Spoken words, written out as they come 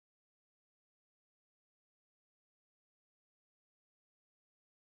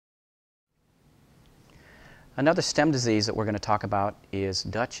Another stem disease that we're going to talk about is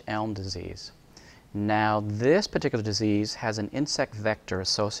Dutch elm disease. Now, this particular disease has an insect vector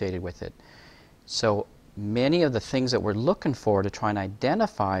associated with it. So many of the things that we're looking for to try and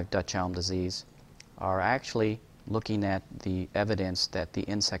identify Dutch elm disease are actually looking at the evidence that the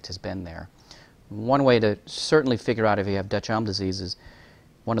insect has been there. One way to certainly figure out if you have Dutch elm disease is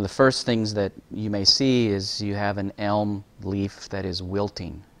one of the first things that you may see is you have an elm leaf that is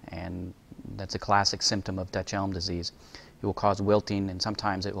wilting, and that's a classic symptom of Dutch elm disease. It will cause wilting, and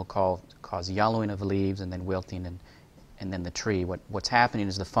sometimes it will cause yellowing of the leaves and then wilting and then the tree. What's happening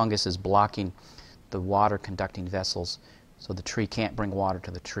is the fungus is blocking the water conducting vessels, so the tree can't bring water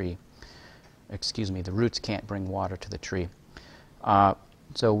to the tree. Excuse me, the roots can't bring water to the tree.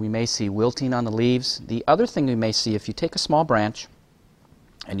 So we may see wilting on the leaves. The other thing we may see, if you take a small branch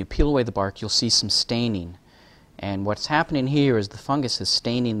and you peel away the bark, you'll see some staining. And what's happening here is the fungus is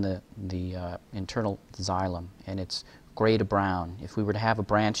staining the internal xylem, and it's gray to brown. If we were to have a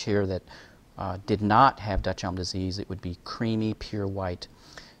branch here that did not have Dutch elm disease, it would be creamy, pure white.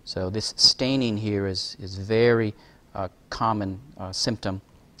 So this staining here is very common symptom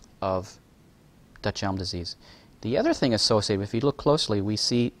of Dutch elm disease. The other thing associated, if you look closely, we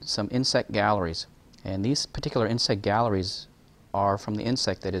see some insect galleries. And these particular insect galleries are from the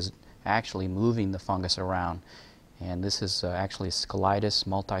insect that is actually moving the fungus around. And this is actually Scolitis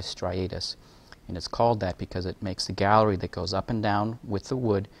multistriatus. And it's called that because it makes the gallery that goes up and down with the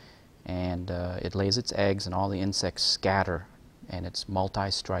wood, and it lays its eggs, and all the insects scatter, and it's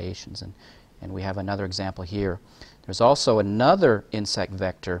multi-striations. And we have another example here. There's also another insect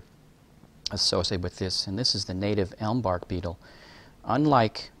vector associated with this, and this is the native elm bark beetle.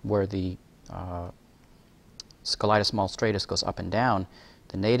 Unlike where the Scolitis multistriatus goes up and down,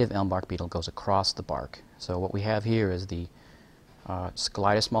 the native elm bark beetle goes across the bark. So what we have here is the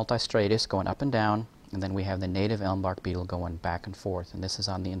Scolitis multistriatus going up and down, and then we have the native elm bark beetle going back and forth, and this is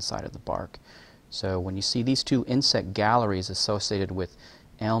on the inside of the bark. So when you see these two insect galleries associated with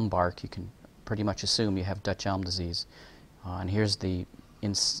elm bark, you can pretty much assume you have Dutch elm disease. And here's the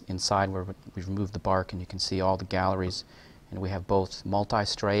inside where we've removed the bark, and you can see all the galleries, and we have both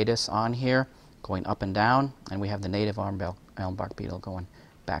multistriatus on here going up and down, and we have the native elm bark beetle going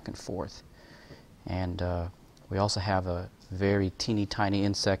back and forth. And we also have a very teeny tiny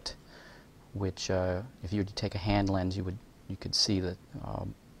insect which if you were to take a hand lens you could see the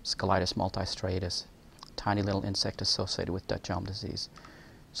Scolitis multistriatus, tiny little insect associated with Dutch elm disease.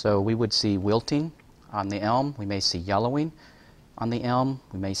 So we would see wilting on the elm, we may see yellowing on the elm,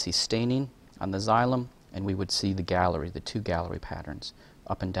 we may see staining on the xylem, and we would see the gallery, the two gallery patterns,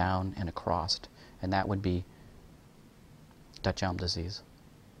 up and down and across, and that would be Dutch elm disease.